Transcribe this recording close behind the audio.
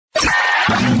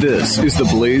This is the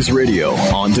Blaze Radio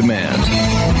on demand.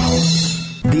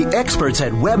 The experts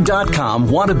at Web.com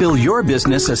want to build your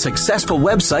business a successful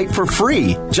website for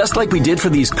free, just like we did for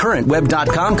these current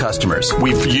Web.com customers.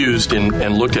 We've used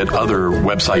and looked at other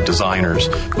website designers,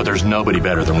 but there's nobody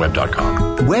better than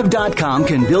Web.com. Web.com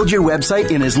can build your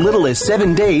website in as little as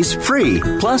 7 days free.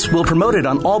 Plus, we'll promote it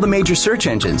on all the major search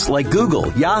engines like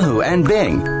Google, Yahoo, and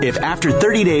Bing. If after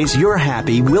 30 days you're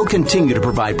happy, we'll continue to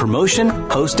provide promotion,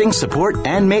 hosting, support,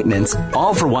 and maintenance,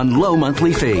 all for one low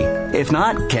monthly fee. If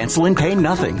not, cancel and pay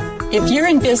nothing. If you're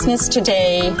in business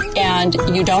today and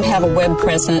you don't have a web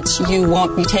presence, you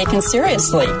won't be taken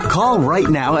seriously. Call right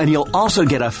now and you'll also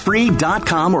get a free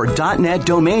 .com or .net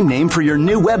domain name for your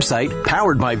new website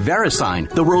powered by VeriSign,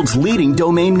 the world's leading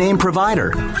domain name provider.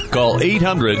 Call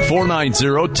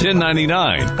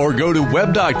 800-490-1099 or go to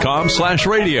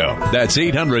web.com/radio. That's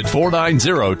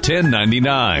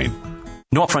 800-490-1099.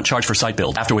 No upfront charge for site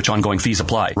build, after which ongoing fees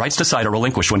apply. Rights to site are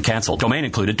relinquished when canceled. Domain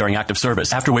included during active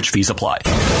service, after which fees apply.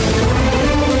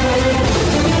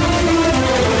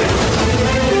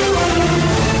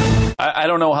 I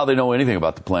don't know how they know anything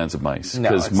about the plans of mice.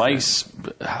 Because mice,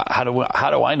 how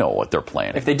do I know what they're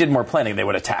planning? If they did more planning, they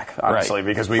would attack, honestly, right.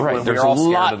 because There's we're all a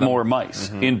scared lot of them. more mice.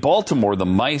 Mm-hmm. In Baltimore, the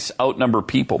mice outnumber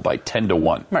people by 10 to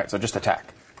 1. Right, so just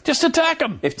attack. Just attack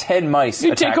them. If 10 mice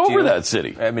you'd take over you, that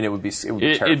city. I mean, it would be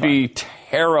terrifying. It'd be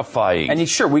terrifying. And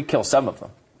sure, we'd kill some of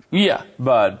them. Yeah.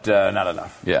 But not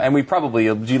enough. Yeah. And we'd probably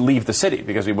leave the city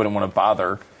because we wouldn't want to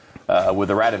bother with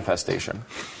the rat infestation.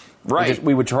 Right.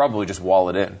 We would probably just wall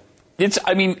it in.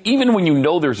 Even when you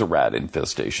know there's a rat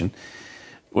infestation,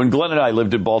 when Glenn and I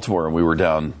lived in Baltimore and we were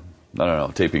down,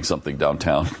 taping something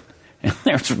downtown, and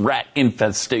there's rat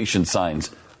infestation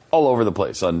signs all over the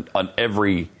place on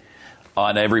every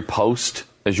post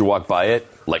as you walk by it,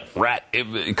 like rat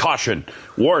caution,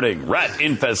 warning, rat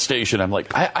infestation. I'm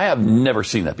like, I have never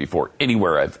seen that before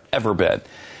anywhere I've ever been.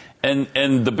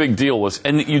 And the big deal was,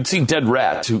 and you'd see dead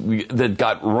rats that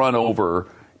got run over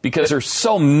because there's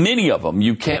so many of them,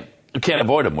 you can't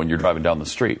avoid them when you're driving down the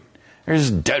street.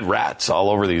 There's dead rats all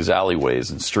over these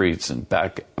alleyways and streets and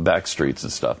back streets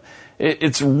and stuff.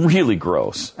 It's really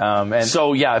gross.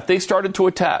 If they started to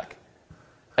attack,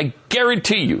 I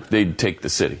guarantee you they'd take the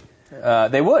city.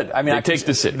 They would. They'd take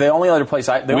the city. The only other place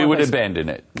we would abandon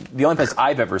it. The only place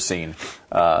I've ever seen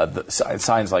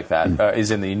signs like that is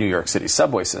in the New York City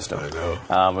subway system,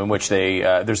 in which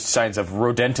there's signs of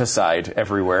rodenticide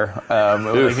everywhere.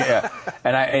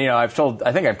 And I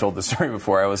think I've told this story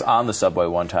before. I was on the subway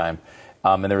one time.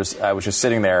 And I was just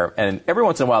sitting there, and every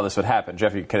once in a while this would happen.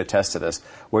 Jeff, you could attest to this,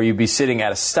 where you'd be sitting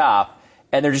at a stop,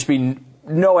 and there'd just be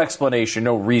no explanation,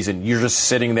 no reason. You're just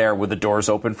sitting there with the doors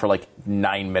open for like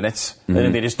 9 minutes, and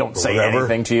then they just don't say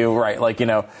anything to you, right?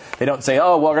 They don't say,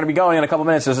 "Oh, well, we're going to be going in a couple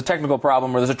minutes. There's a technical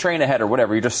problem, or there's a train ahead, or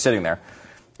whatever." You're just sitting there.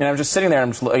 And I'm just sitting there,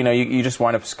 and you just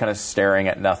wind up kind of staring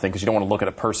at nothing because you don't want to look at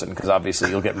a person because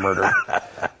obviously you'll get murdered.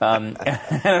 And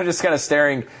I'm just kind of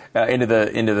staring into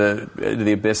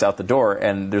the abyss out the door,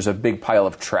 and there's a big pile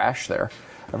of trash there.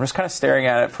 I'm just kind of staring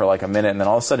at it for like a minute, and then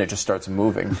all of a sudden it just starts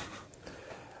moving,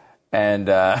 and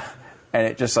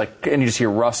it just and you just hear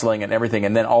rustling and everything,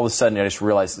 and then all of a sudden I just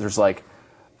realize there's like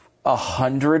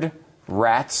 100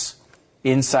 rats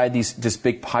inside this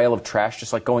big pile of trash,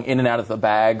 just like going in and out of the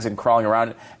bags and crawling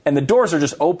around. And the doors are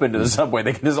just open to the subway.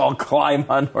 They can just all climb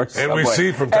onto our subway. And we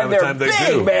see from time to time they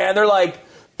do. Man, they're like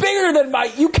bigger than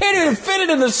you can't even fit it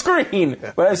in the screen.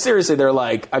 But seriously, they're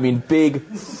big,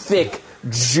 thick,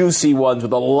 juicy ones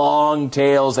with the long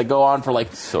tails that go on for a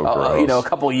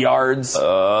couple yards. And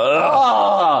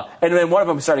then one of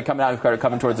them started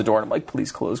coming towards the door, and I'm like,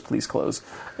 please close.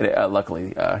 And,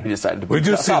 luckily, he decided to. We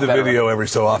do see the video every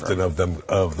so often of them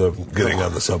getting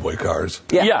on the subway cars.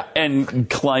 Yeah, and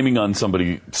climbing on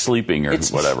somebody sleeping or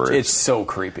whatever. It's so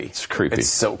creepy. It's creepy. It's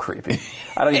so creepy.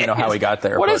 I don't even know how he got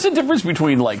there. What is the difference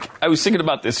between I was thinking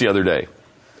about this the other day,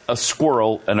 a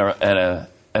squirrel and a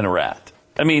rat?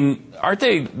 I mean, aren't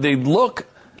they look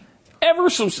ever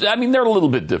so... I mean, they're a little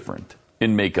bit different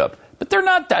in makeup, but they're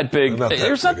not that big.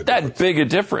 There's not that big a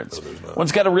difference. No,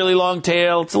 one's got a really long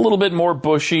tail. It's a little bit more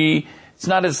bushy. It's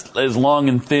not as long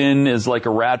and thin as like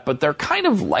a rat, but they're kind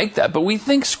of like that. But we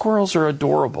think squirrels are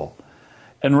adorable.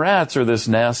 And rats are this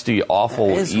nasty,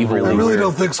 awful, evil. I really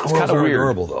don't think squirrels are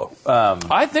adorable, though.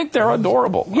 I think they're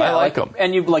adorable. Yeah, I like them.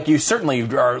 And you certainly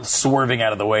are swerving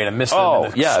out of the way to miss them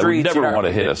in the streets. We never want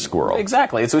to hit a squirrel.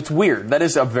 Exactly. So it's weird. That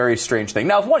is a very strange thing.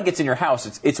 Now, if one gets in your house,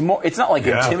 it's not like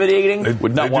intimidating. It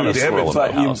would not want a squirrel in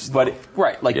my house.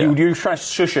 You're trying to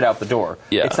shush it out the door.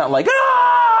 Yeah. It's not like,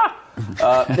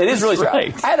 it is really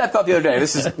right. I had that thought the other day.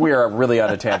 We are really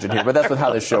on a tangent here, but that's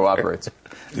how this show operates.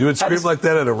 You would scream like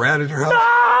that at a rat in your house?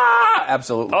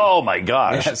 absolutely. Oh my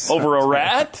gosh! Yes. Over a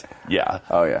rat? Yeah.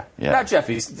 Oh yeah. Yeah. Not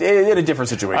Jeffy's. In a different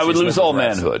situation. I would He's lose lived all with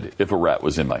rats. manhood if a rat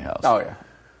was in my house. Oh yeah.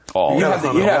 Oh, You have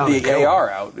the AR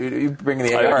out. You bring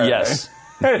the AR out. Yes.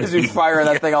 As you firing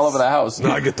that thing all over the house.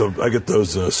 No, I get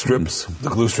those strips, the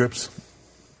glue strips.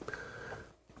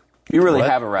 You really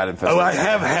have a rat infestation. Oh, I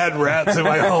have had rats in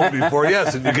my home before,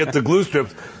 yes, and you get the glue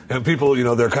strips, and people,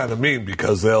 they're kind of mean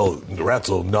because the rats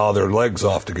will gnaw their legs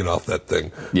off to get off that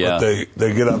thing. Yeah. But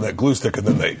they get on that glue stick, and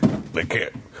then they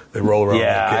can't. They roll around and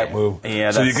they can't move.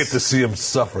 Yeah, so you get to see them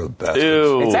suffer. Bastards.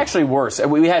 Ew. It's actually worse.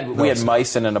 We had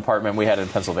mice in an apartment we had in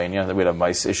Pennsylvania. We had a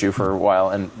mice issue for a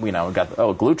while, and we got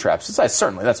glue traps.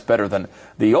 Certainly that's better than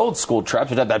the old school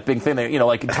traps. It had that big thing that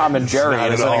like Tom and Jerry,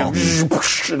 Not and at all.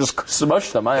 just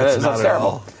smush them. That's not at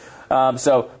terrible.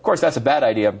 So of course that's a bad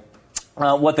idea.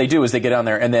 What they do is they get on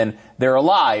there and then they're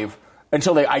alive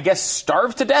until they, I guess,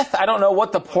 starve to death. I don't know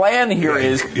what the plan here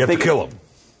is. You have to kill them.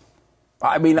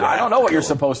 I mean, I don't know what you're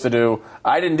supposed to do.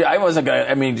 I wasn't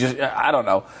going to, I don't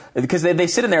know. Because they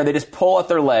sit in there and they just pull out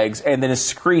their legs and then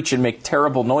screech and make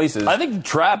terrible noises. I think the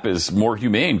trap is more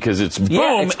humane because it's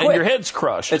boom it's and your head's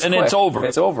crushed and quick. it's over.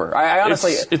 It's over. I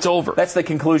honestly, it's over. That's the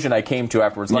conclusion I came to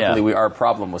afterwards. Luckily, our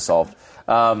problem was solved.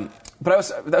 But I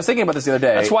was thinking about this the other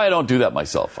day. That's why I don't do that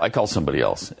myself. I call somebody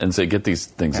else and say, get these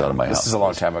things out of my house. This is a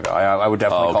long time ago. I would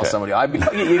definitely call somebody.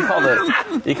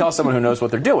 You call someone who knows what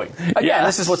they're doing. Again,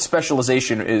 this is what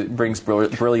specialization brings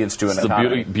brilliance to an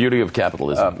economy. The beauty of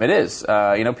capitalism. It is.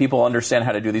 People understand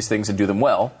how to do these things and do them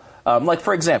well. Like,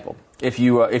 for example, if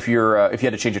you had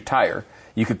to change a tire,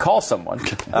 you could call someone.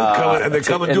 They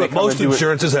come and do it. Most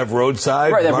insurances have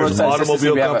roadside. Right, they have roadside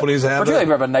automobile companies have particularly it. if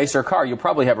you have a nicer car, you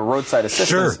probably have a roadside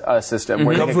assistance system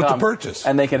where comes they with can the purchase.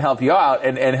 and they can help you out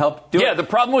and help do it. Yeah, the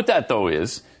problem with that, though,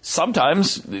 is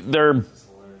sometimes they're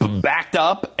backed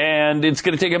up and it's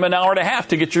going to take them an hour and a half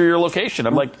to get to your location.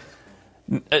 I'm like...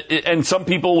 And some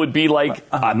people would be like,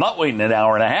 I'm not waiting an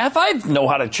hour and a half. I know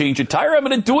how to change a tire. I'm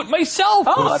going to do it myself.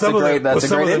 Oh, that's a great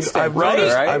instinct.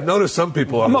 I've noticed some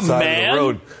people on the side of the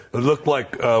road, it look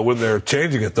like when they're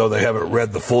changing it, though, they haven't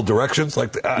read the full directions.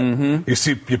 Like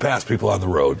you pass people on the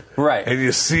road. Right. And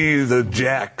you see the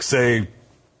jack say,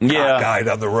 guide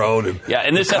on the road.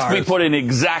 And this has to be put in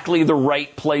exactly the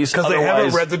right place. Because they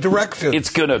haven't read the directions.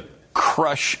 It's going to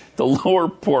crush the lower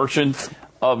portion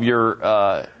of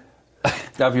your...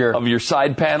 Of your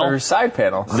side panel. Or your side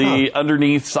panel. The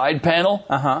underneath side panel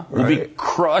will be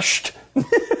crushed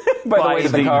by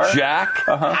the car. jack.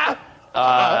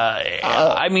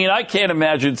 I mean, I can't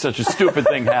imagine such a stupid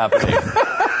thing happening.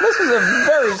 This is a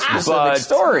very specific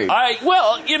story.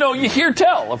 You hear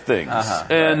tell of things.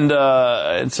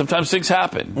 And sometimes things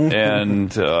happen.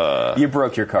 And you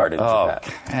broke your car, didn't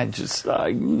you?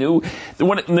 I knew.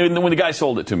 When the guy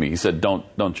sold it to me, he said,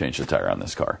 don't change the tire on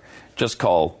this car. Just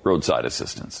call roadside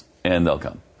assistance, and they'll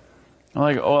come. I'm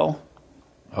like,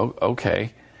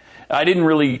 okay. I didn't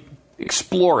really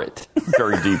explore it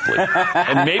very deeply.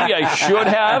 And maybe I should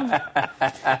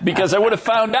have, because I would have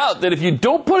found out that if you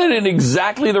don't put it in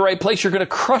exactly the right place, you're going to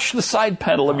crush the side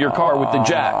panel of your car with the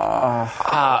jack.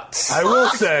 I will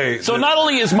say... So not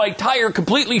only is my tire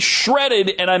completely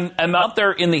shredded, and I'm out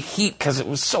there in the heat because it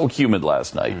was so humid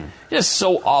last night. Just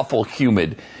so awful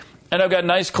humid. And I've got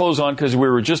nice clothes on because we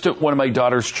were just at one of my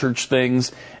daughter's church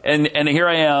things. And here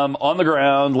I am on the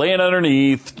ground, laying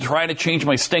underneath, trying to change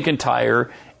my stinking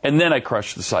tire. And then I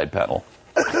crushed the side panel.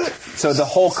 So the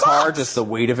whole car, just the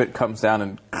weight of it comes down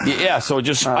and... Yeah, so it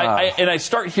just... I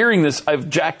start hearing this. I've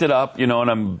jacked it up, and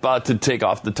I'm about to take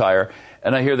off the tire.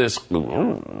 And I hear this...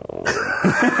 oh,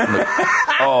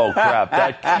 crap.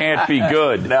 That can't be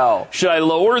good. No. Should I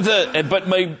lower the... But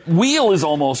my wheel is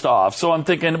almost off. So I'm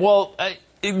thinking, well...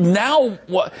 now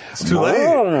what? It's too late.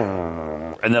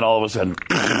 And then all of a sudden...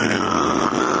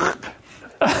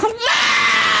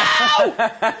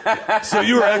 So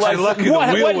you were actually lucky the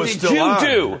wheel was still on. What did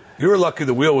you do? You were lucky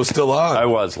the wheel was still on. I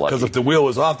was lucky. Because if the wheel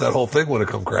was off, that whole thing would have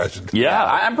come crashing. Yeah.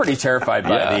 I'm pretty terrified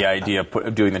by the idea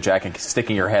of doing the jack and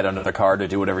sticking your head under the car to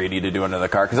do whatever you need to do under the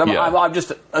car. Because I'm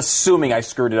just assuming I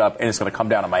screwed it up and it's going to come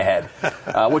down on my head.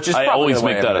 Which is probably I always the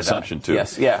way make that assumption, too.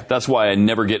 Yes, yeah. That's why I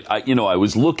never get... I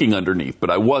was looking underneath, but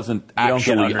I wasn't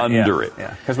actually under it.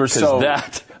 Yeah.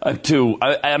 Because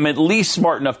I'm at least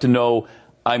smart enough to know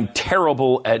I'm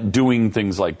terrible at doing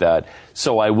things like that,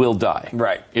 so I will die.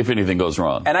 Right. If anything goes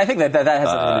wrong. And I think that has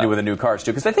something to do with the new cars, too.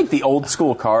 Because I think the old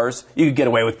school cars, you could get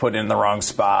away with putting it in the wrong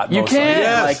spot. You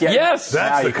can. Yes.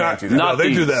 That's the car. No,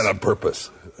 they do that on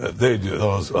purpose. They do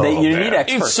those. You need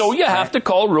experts. So you have to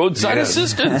call roadside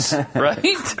assistance, right?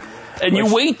 And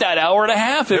you wait that hour and a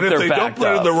half if and if they're they don't put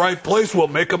it in the right place, we'll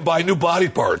make them buy new body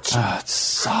parts. It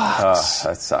sucks.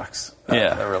 That sucks.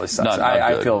 Yeah. That really sucks. Not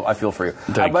I feel for you.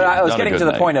 Thank but you. I was Not a getting good to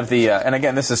the night. point of the, and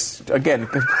again, this is,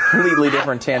 completely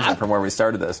different tangent from where we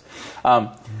started this.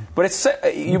 But it's,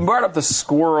 you brought up the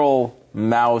squirrel,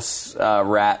 mouse,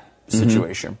 rat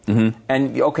situation. Mm-hmm.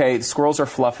 And, okay, squirrels are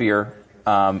fluffier.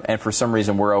 And for some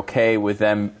reason, we're okay with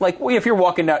them. Like, if you're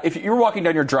walking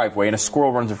down your driveway and a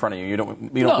squirrel runs in front of you, you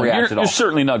don't react at all. You're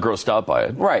certainly not grossed out by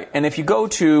it. Right. And if you go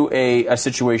to a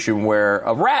situation where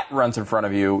a rat runs in front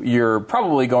of you, you're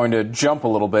probably going to jump a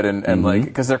little bit and like,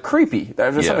 because they're creepy.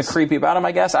 There's something creepy about them,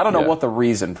 I guess. I don't know what the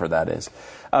reason for that is.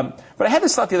 But I had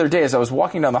this thought the other day as I was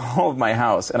walking down the hall of my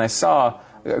house, and I saw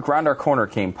around our corner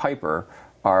came Piper,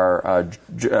 our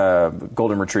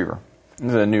golden retriever. This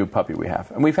is a new puppy we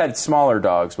have. And we've had smaller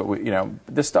dogs, but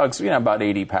this dog's, about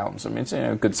 80 pounds. I mean, it's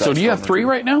a good size. So do you have 3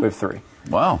 right now? We have 3.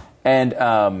 Wow. And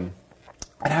I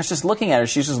was just looking at her.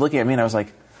 She's just looking at me, and I was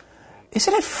like,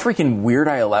 isn't it freaking weird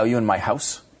I allow you in my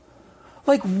house?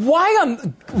 Like, why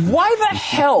the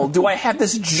hell do I have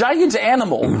this giant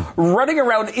animal running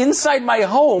around inside my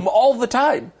home all the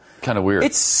time? Kind of weird.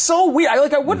 It's so weird.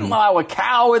 I wouldn't allow a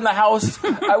cow in the house.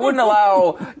 I wouldn't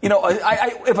allow,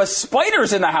 if a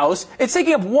spider's in the house, it's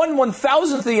taking up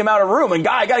 1/1000th of the amount of room, and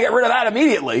I got to get rid of that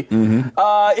immediately.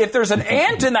 Mm-hmm. If there's an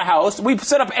ant in the house, we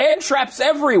set up ant traps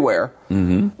everywhere.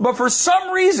 Mm-hmm. But for some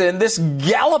reason, this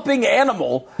galloping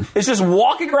animal is just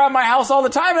walking around my house all the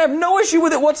time, and I have no issue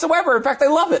with it whatsoever. In fact, I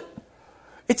love it.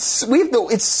 It's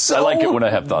so. I like it when I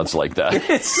have thoughts like that.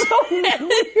 It's so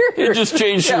weird. It just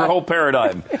changed your whole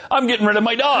paradigm. I'm getting rid of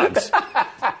my dogs. That's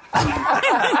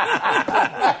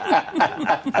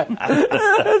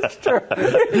true.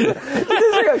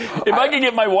 If I can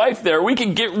get my wife there, we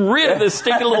can get rid of this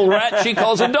stinking little rat she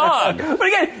calls a dog. But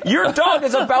again, your dog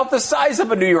is about the size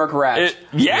of a New York rat.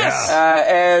 Yes.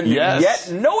 And yet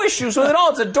no issues with it all.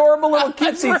 It's an adorable little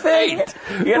cutesy thing.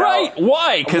 Right.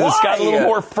 Why? Because it's got a little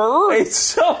more fur? It's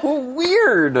so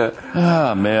weird.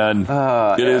 Oh, man.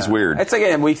 It is weird. It's like,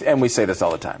 and we say this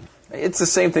all the time. It's the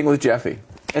same thing with Jeffy.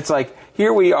 It's like,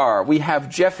 here we are. We have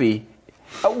Jeffy.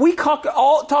 We talk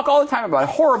all the time about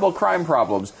horrible crime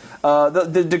problems,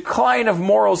 the decline of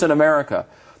morals in America.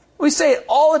 We say it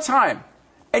all the time.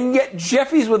 And yet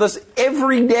Jeffy's with us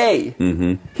every day.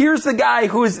 Mm-hmm. Here's the guy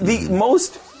who is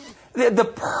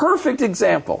the perfect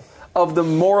example of the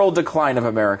moral decline of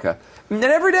America. And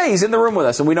every day he's in the room with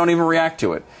us, and we don't even react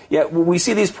to it. Yet we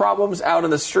see these problems out in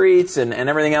the streets and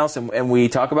everything else, and we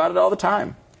talk about it all the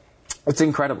time. It's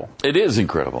incredible. It is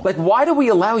incredible. Like, why do we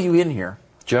allow you in here?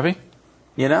 Jeffy?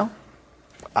 You know?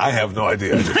 I have no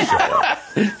idea. I just show up.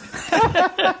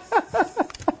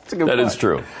 That's a good That point. is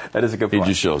true. That is a good point. He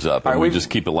just shows up, and we just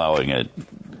keep allowing it.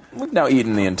 We've now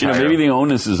eaten the entire... maybe the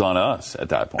onus is on us at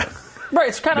that point. Right,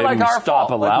 it's kind of Maybe like we our stop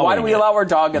fault. Like, why do we allowing it. allow our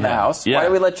dog in the house? Yeah. Why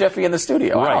do we let Jeffy in the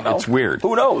studio? I Right, don't know. it's weird.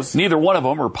 Who knows? Neither one of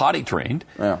them are potty trained.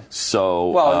 Yeah.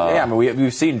 So, Well, I mean,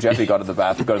 we've seen Jeffy go to the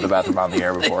bathroom on the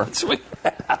air before. Sweet.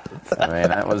 I mean,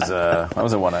 that was a hell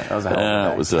of a day.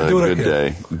 That was a Do what I good can.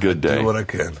 day. Good day. Do what I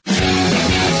can.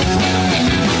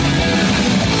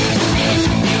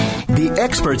 The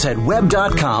experts at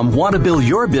Web.com want to build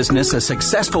your business a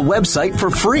successful website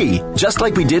for free, just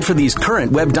like we did for these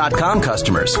current Web.com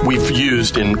customers. We've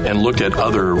used and looked at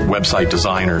other website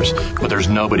designers, but there's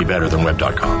nobody better than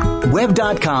Web.com.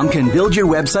 Web.com can build your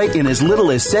website in as little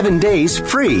as 7 days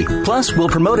free. Plus, we'll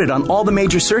promote it on all the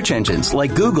major search engines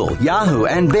like Google, Yahoo,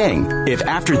 and Bing. If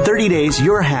after 30 days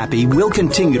you're happy, we'll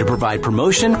continue to provide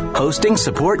promotion, hosting,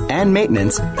 support, and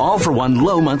maintenance, all for one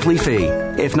low monthly fee.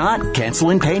 If not, cancel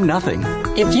and pay nothing.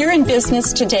 If you're in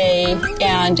business today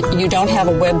and you don't have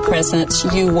a web presence,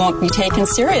 you won't be taken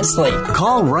seriously.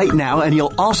 Call right now and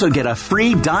you'll also get a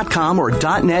free .com or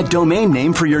 .net domain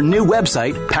name for your new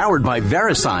website powered by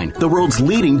VeriSign, the world's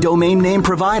leading domain name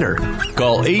provider.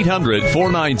 Call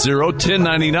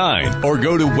 800-490-1099 or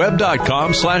go to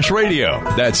web.com/radio.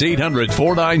 That's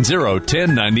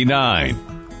 800-490-1099.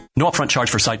 No upfront charge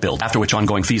for site build, after which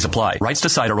ongoing fees apply. Rights to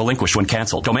site are relinquished when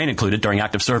canceled. Domain included during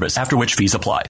active service, after which fees apply.